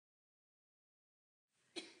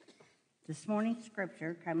This morning's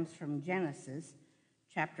scripture comes from Genesis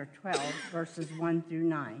chapter 12, verses 1 through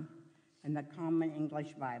 9 in the Common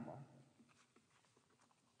English Bible.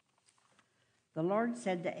 The Lord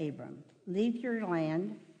said to Abram, "Leave your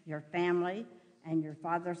land, your family, and your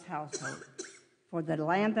father's household. For the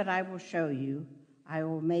land that I will show you, I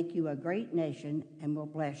will make you a great nation and will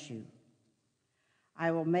bless you.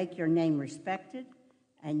 I will make your name respected,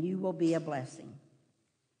 and you will be a blessing.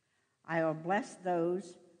 I will bless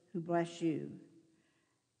those who bless you.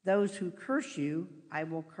 Those who curse you, I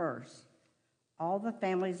will curse. All the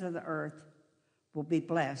families of the earth will be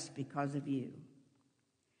blessed because of you."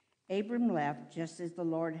 Abram left just as the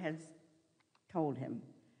Lord had told him,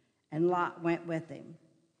 and Lot went with him.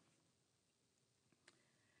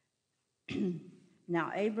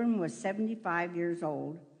 Now Abram was 75 years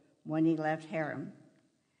old when he left Haran.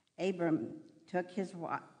 Abram took his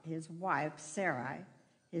wife Sarai,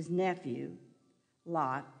 his nephew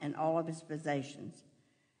Lot, and all of his possessions,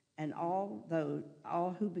 and all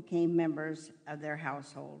who became members of their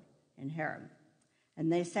household in Haran.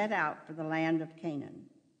 And they set out for the land of Canaan.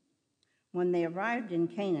 When they arrived in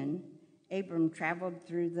Canaan, Abram traveled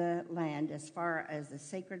through the land as far as the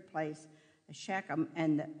sacred place of Shechem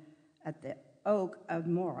and at the oak of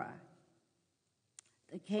Moreh.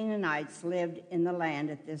 The Canaanites lived in the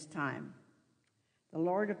land at this time. The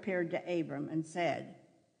Lord appeared to Abram and said,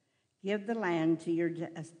 "Give the land to your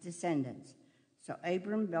descendants." So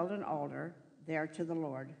Abram built an altar there to the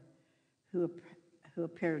Lord, who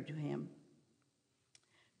appeared to him.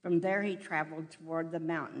 From there he traveled toward the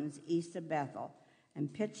mountains east of Bethel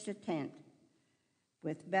and pitched a tent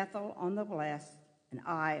with Bethel on the west and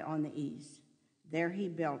Ai on the east. There he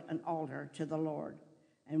built an altar to the Lord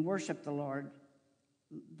and worshiped the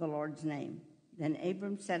Lord's name. Then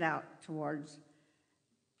Abram set out towards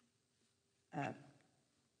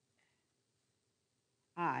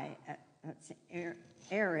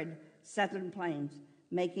arid southern plains,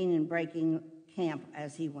 making and breaking camp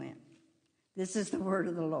as he went. This is the word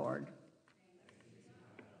of the Lord.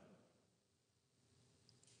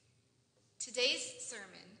 Today's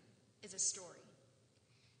sermon is a story.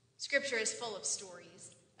 Scripture is full of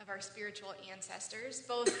stories of our spiritual ancestors,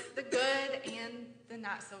 both the good and the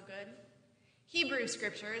not so good. Hebrew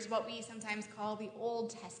scripture is what we sometimes call the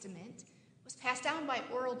Old Testament, was passed down by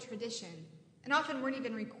oral tradition and often weren't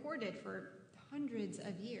even recorded for hundreds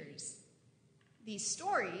of years. These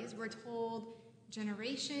stories were told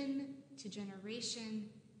generation to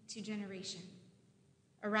generation to generation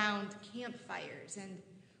around campfires and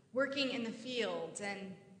working in the fields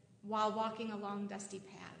and while walking along dusty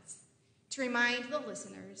paths to remind the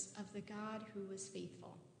listeners of the God who was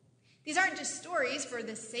faithful. These aren't just stories for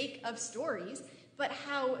the sake of stories, but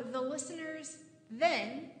how the listeners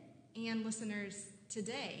then and listeners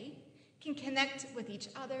today can connect with each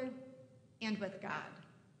other and with God.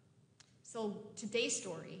 So today's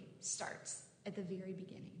story starts at the very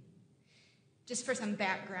beginning. Just for some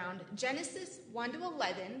background, Genesis 1 to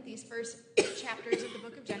 11, these first chapters of the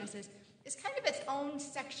book of Genesis, is kind of its own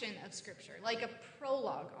section of scripture, like a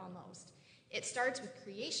prologue almost. It starts with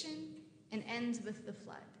creation and ends with the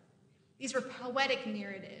flood. These were poetic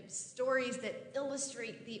narratives, stories that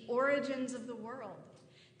illustrate the origins of the world.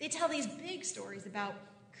 They tell these big stories about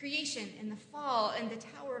creation and the fall and the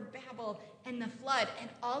Tower of Babel and the flood, and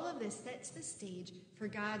all of this sets the stage for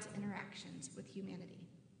God's interactions with humanity.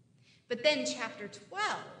 But then chapter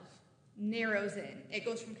 12 narrows in. It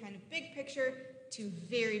goes from kind of big picture to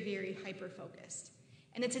very, very hyper-focused.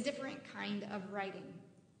 And it's a different kind of writing.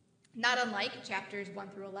 Not unlike chapters 1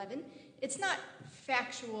 through 11, it's not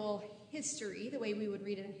factual history the way we would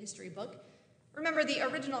read in a history book. Remember, the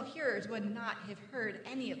original hearers would not have heard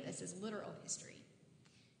any of this as literal history.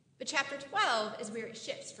 But chapter 12 is where it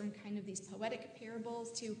shifts from kind of these poetic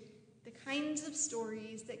parables to the kinds of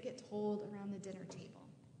stories that get told around the dinner table.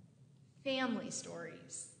 Family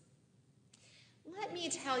stories. Let me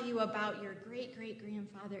tell you about your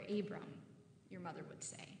great-great-grandfather Abram, your mother would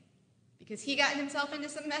say, because he got himself into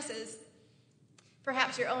some messes.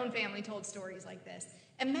 Perhaps your own family told stories like this.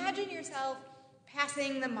 Imagine yourself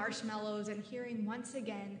passing the marshmallows and hearing once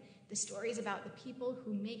again the stories about the people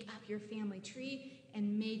who make up your family tree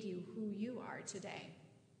and made you who you are today.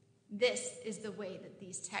 This is the way that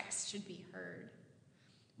these texts should be heard.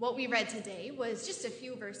 What we read today was just a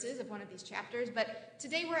few verses of one of these chapters, but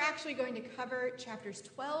today we're actually going to cover chapters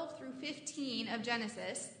 12 through 15 of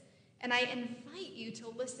Genesis, and I invite you to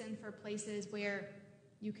listen for places where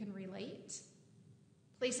you can relate,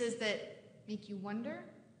 places that make you wonder,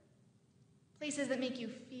 places that make you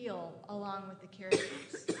feel along with the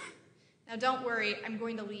characters. Now don't worry, I'm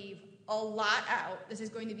going to leave a lot out. This is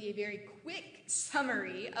going to be a very quick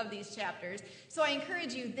summary of these chapters. So I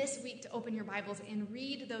encourage you this week to open your Bibles and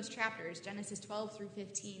read those chapters, Genesis 12 through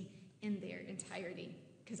 15, in their entirety,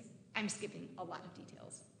 because I'm skipping a lot of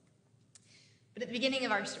details. But at the beginning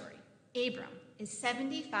of our story, Abram is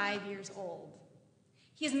 75 years old.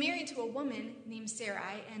 He is married to a woman named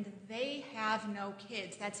Sarai, and they have no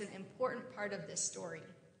kids. That's an important part of this story.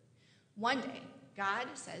 One day, God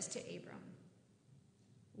says to Abram,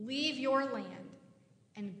 "Leave your land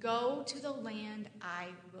and go to the land I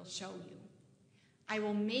will show you. I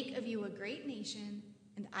will make of you a great nation,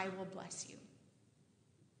 and I will bless you."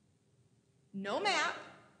 No map,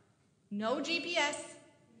 no GPS.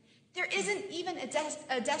 There isn't even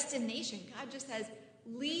a destination. God just says,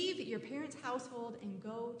 leave your parents' household and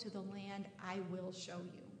go to the land I will show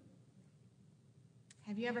you.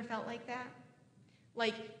 Have you ever felt like that?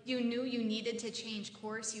 Like you knew you needed to change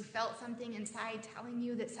course. You felt something inside telling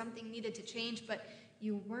you that something needed to change, but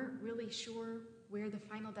you weren't really sure where the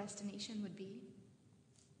final destination would be?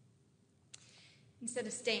 Instead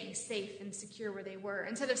of staying safe and secure where they were,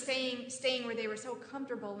 instead of staying where they were so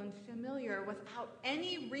comfortable and familiar without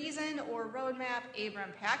any reason or roadmap,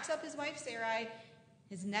 Abram packs up his wife Sarai,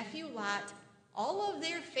 his nephew Lot, all of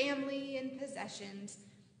their family and possessions,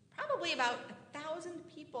 probably about 1,000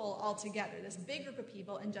 people altogether, this big group of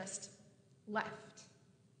people, and just left.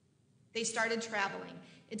 They started traveling.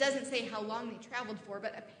 It doesn't say how long they traveled for,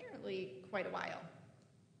 but apparently quite a while.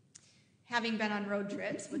 Having been on road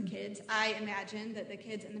trips with kids, I imagine that the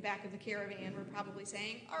kids in the back of the caravan were probably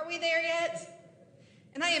saying, "Are we there yet?"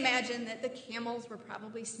 And I imagine that the camels were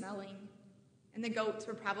probably smelling, and the goats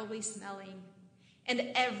were probably smelling, and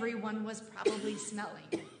everyone was probably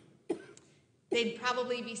smelling. They'd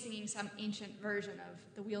probably be singing some ancient version of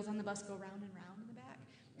 "The wheels on the bus go round and round" in the back.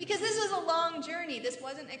 Because this was a long journey. This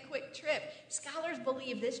wasn't a quick trip. Scholars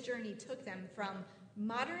believe this journey took them from through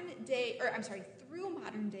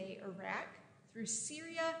modern day Iraq, through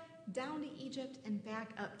Syria, down to Egypt, and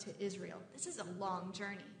back up to Israel. This is a long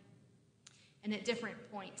journey. And at different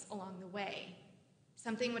points along the way,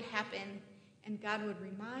 something would happen, and God would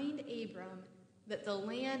remind Abram that the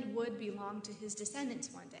land would belong to his descendants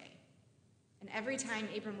one day. And every time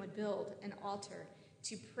Abram would build an altar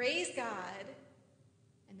to praise God,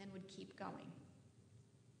 and then would keep going.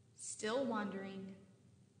 Still wandering,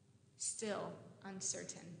 still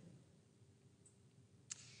uncertain.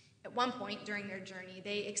 At one point during their journey,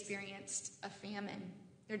 they experienced a famine.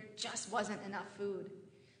 There just wasn't enough food.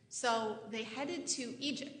 So they headed to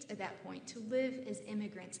Egypt at that point to live as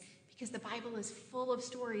immigrants, because the Bible is full of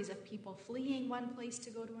stories of people fleeing one place to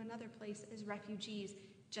go to another place as refugees,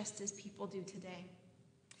 just as people do today.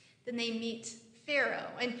 Then they meet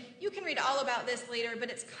Pharaoh, and you can read all about this later, but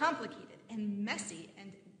it's complicated and messy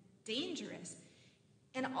and dangerous,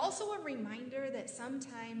 and also a reminder that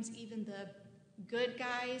sometimes even the good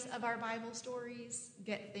guys of our Bible stories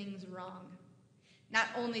get things wrong. Not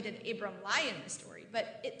only did Abram lie in the story,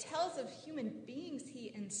 but it tells of human beings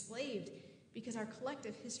he enslaved, because our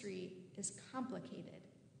collective history is complicated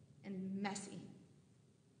and messy.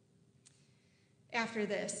 After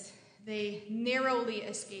this, they narrowly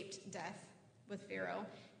escaped death with Pharaoh,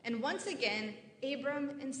 and once again,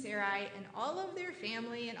 Abram and Sarai and all of their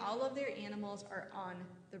family and all of their animals are on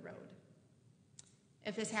the road.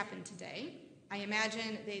 If this happened today, I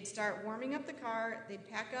imagine they'd start warming up the car, they'd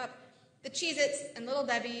pack up the Cheez-Its and Little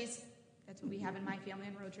Debbie's, that's what we have in my family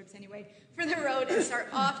on road trips anyway, for the road, and start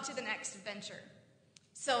off to the next venture.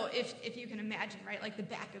 So if you can imagine, right, like the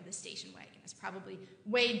back of the station wagon is probably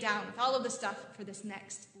weighed down with all of the stuff for this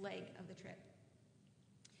next leg of the trip.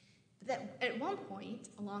 But at one point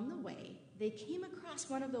along the way, they came across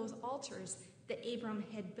one of those altars that Abram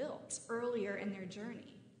had built earlier in their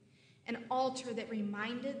journey. An altar that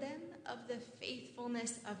reminded them of the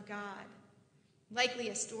faithfulness of God, likely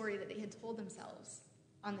a story that they had told themselves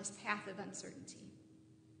on this path of uncertainty.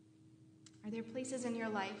 Are there places in your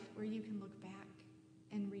life where you can look back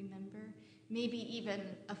and remember? Maybe even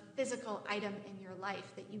a physical item in your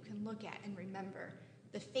life that you can look at and remember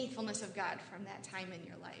the faithfulness of God from that time in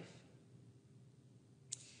your life.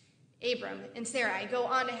 Abram and Sarai go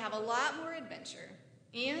on to have a lot more adventure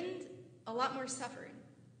and a lot more suffering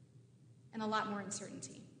and a lot more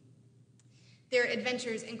uncertainty. Their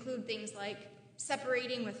adventures include things like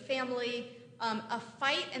separating with family, a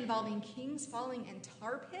fight involving kings falling in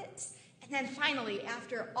tar pits, and then finally,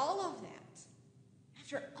 after all of that,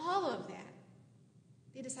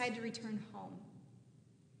 they decide to return home.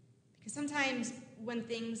 Because sometimes when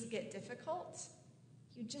things get difficult,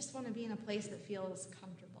 you just want to be in a place that feels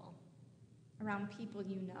comfortable, around people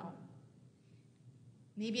you know.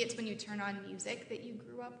 Maybe it's when you turn on music that you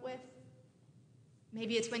grew up with,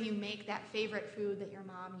 Maybe it's when you make that favorite food that your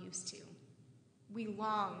mom used to. We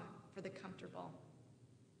long for the comfortable.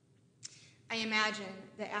 I imagine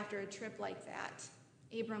that after a trip like that,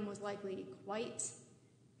 Abram was likely quite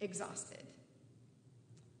exhausted,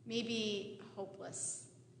 maybe hopeless,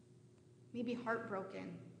 maybe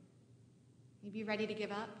heartbroken, maybe ready to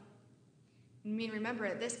give up. I mean, remember,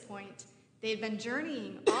 at this point, they'd been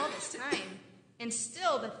journeying all this time, and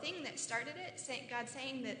still the thing that started it, God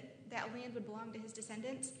saying that that land would belong to his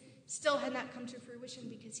descendants, still had not come to fruition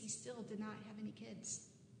because he still did not have any kids.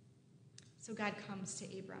 So God comes to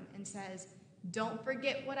Abram and says, don't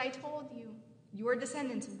forget what I told you. Your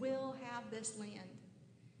descendants will have this land.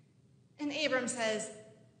 And Abram says,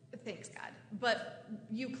 thanks, God, but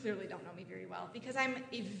you clearly don't know me very well because I'm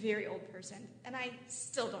a very old person and I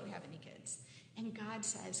still don't have any kids. And God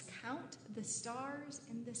says, count the stars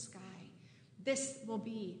in the sky. This will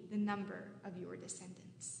be the number of your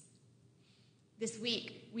descendants. This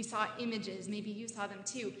week, we saw images, maybe you saw them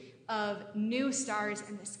too, of new stars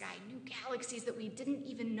in the sky, new galaxies that we didn't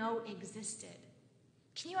even know existed.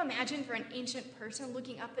 Can you imagine for an ancient person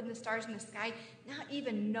looking up at the stars in the sky, not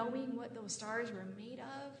even knowing what those stars were made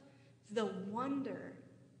of? The wonder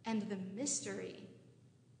and the mystery.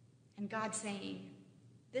 And God saying,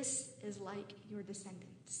 this is like your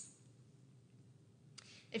descendants.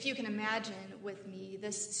 If you can imagine with me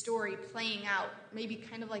this story playing out, maybe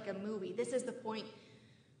kind of like a movie, this is the point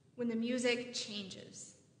when the music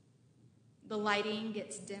changes. The lighting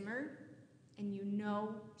gets dimmer, and you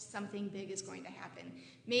know something big is going to happen.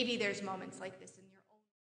 Maybe there's moments like this in your own.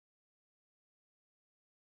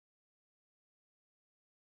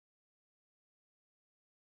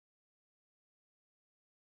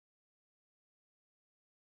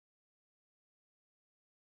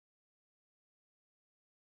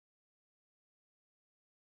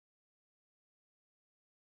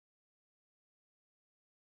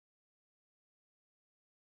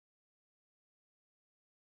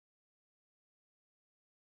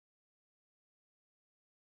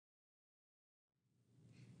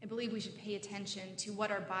 I believe we should pay attention to what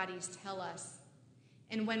our bodies tell us.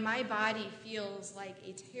 And when my body feels like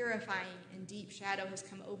a terrifying and deep shadow has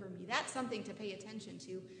come over me, that's something to pay attention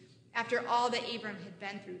to. After all that Abram had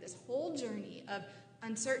been through, this whole journey of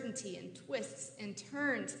uncertainty and twists and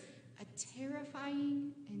turns, a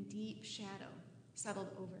terrifying and deep shadow settled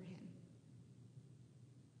over him.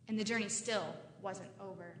 And the journey still wasn't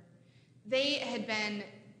over. They had been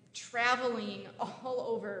traveling all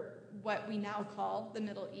over what we now call the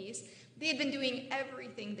Middle East. They had been doing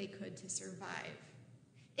everything they could to survive.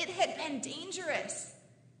 It had been dangerous.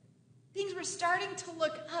 Things were starting to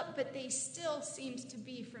look up, but they still seemed to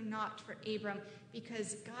be for naught for Abram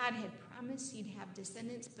because God had promised he'd have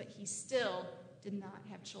descendants, but he still did not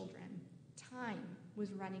have children. Time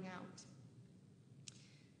was running out.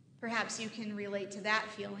 Perhaps you can relate to that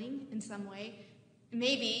feeling in some way.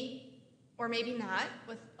 Maybe, or maybe not,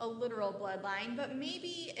 with a literal bloodline, but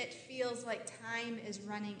maybe it feels like time is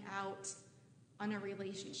running out on a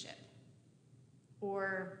relationship,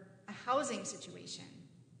 or a housing situation,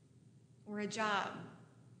 or a job,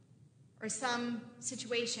 or some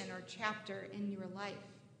situation or chapter in your life.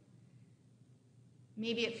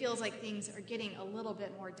 Maybe it feels like things are getting a little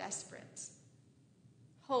bit more desperate.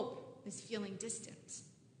 Hope is feeling distant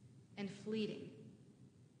and fleeting.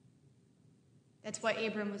 That's what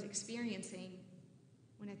Abram was experiencing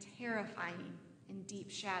when a terrifying and deep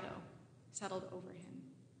shadow settled over him.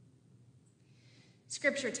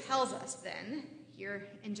 Scripture tells us then, here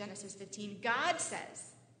in Genesis 15, God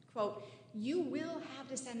says, quote, you will have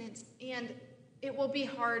descendants and it will be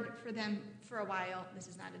hard for them for a while. This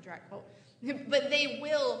is not a direct quote, but they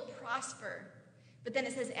will prosper. But then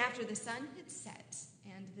it says, after the sun had set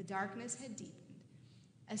and the darkness had deepened,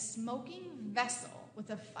 a smoking vessel with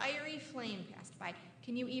a fiery flame passed by.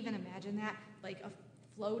 Can you even imagine that? Like a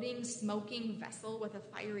floating, smoking vessel with a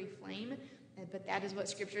fiery flame? But that is what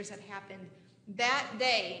Scripture said happened. That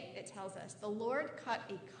day, it tells us, the Lord cut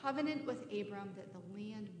a covenant with Abram that the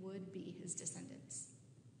land would be his descendants.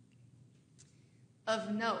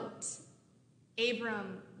 Of note,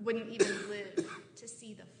 Abram wouldn't even live to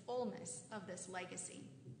see the fullness of this legacy.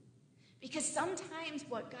 Because sometimes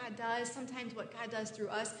what God does through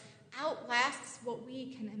us outlasts what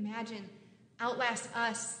we can imagine, outlasts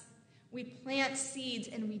us. We plant seeds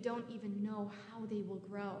and we don't even know how they will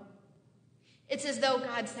grow. It's as though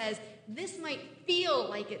God says, this might feel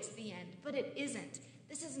like it's the end, but it isn't.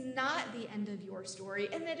 This is not the end of your story,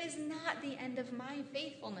 and it is not the end of my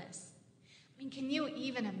faithfulness. I mean, can you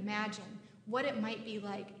even imagine what it might be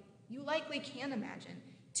like? You likely can imagine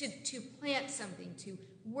to plant something, to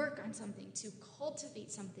work on something, to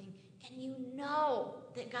cultivate something And you know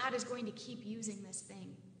that God is going to keep using this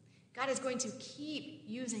thing. God is going to keep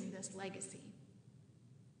using this legacy.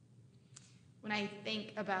 When I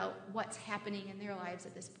think about what's happening in their lives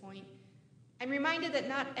at this point, I'm reminded that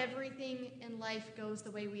not everything in life goes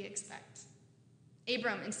the way we expect.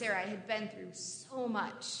 Abram and Sarai had been through so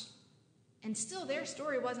much, and still their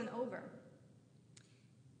story wasn't over.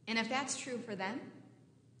 And if that's true for them,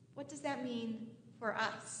 what does that mean for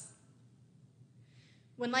us?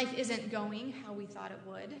 When life isn't going how we thought it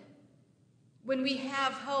would, when we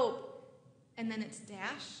have hope and then it's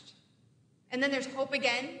dashed, and then there's hope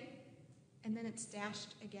again, and then it's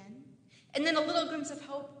dashed again, and then a little glimpse of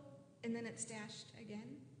hope, and then it's dashed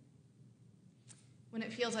again. When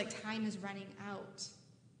it feels like time is running out.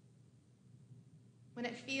 When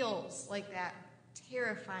it feels like that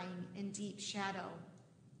terrifying and deep shadow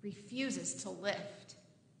refuses to lift,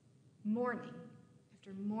 morning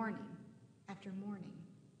after morning after morning.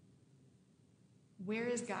 Where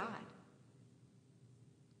is God?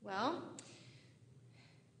 Well,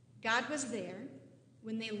 God was there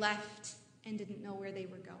when they left and didn't know where they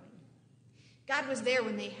were going. God was there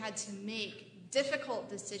when they had to make difficult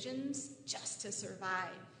decisions just to survive.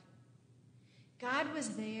 God was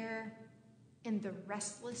there in the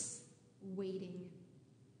restless waiting.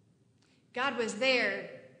 God was there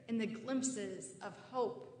in the glimpses of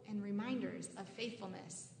hope and reminders of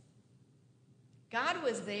faithfulness. God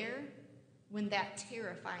was there when that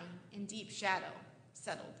terrifying and deep shadow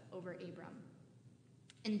settled over Abram.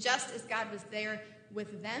 And just as God was there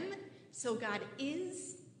with them, so God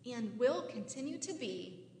is and will continue to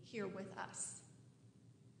be here with us.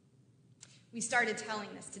 We started telling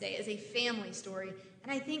this today as a family story,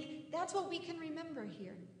 and I think that's what we can remember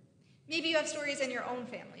here. Maybe you have stories in your own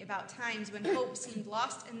family about times when hope seemed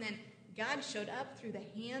lost and then God showed up through the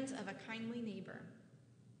hands of a kindly neighbor.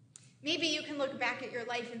 Maybe you can look back at your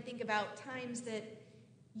life and think about times that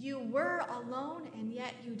you were alone and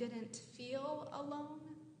yet you didn't feel alone.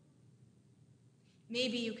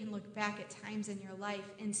 Maybe you can look back at times in your life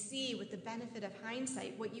and see with the benefit of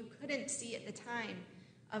hindsight what you couldn't see at the time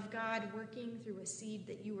of God working through a seed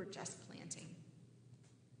that you were just planting.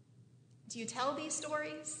 Do you tell these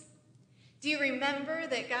stories? Do you remember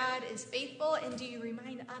that God is faithful, and do you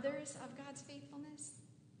remind others of God's faithfulness?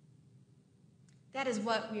 That is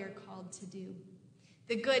what we are called to do.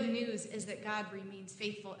 The good news is that God remains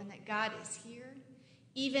faithful and that God is here,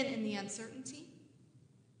 even in the uncertainty,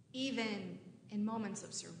 even in moments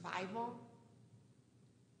of survival,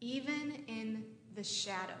 even in the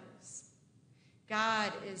shadows.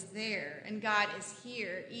 God is there, and God is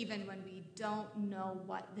here even when we don't know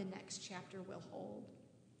what the next chapter will hold.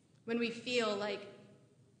 When we feel like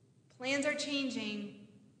plans are changing,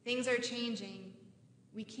 things are changing,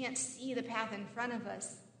 we can't see the path in front of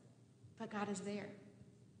us, but God is there.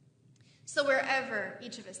 So wherever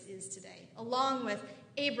each of us is today, along with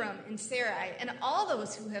Abram and Sarai and all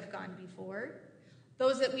those who have gone before,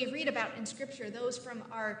 those that we read about in Scripture, those from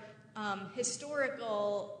our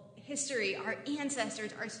historical history, our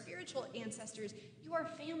ancestors, our spiritual ancestors, your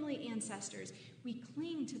family ancestors, we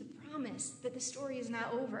cling to the promise that the story is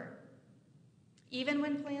not over. Even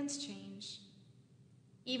when plans change,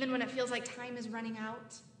 even when it feels like time is running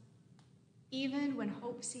out, even when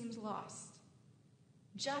hope seems lost,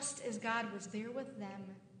 just as God was there with them,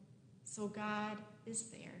 so God is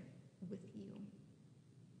there with you.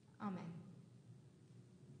 Amen.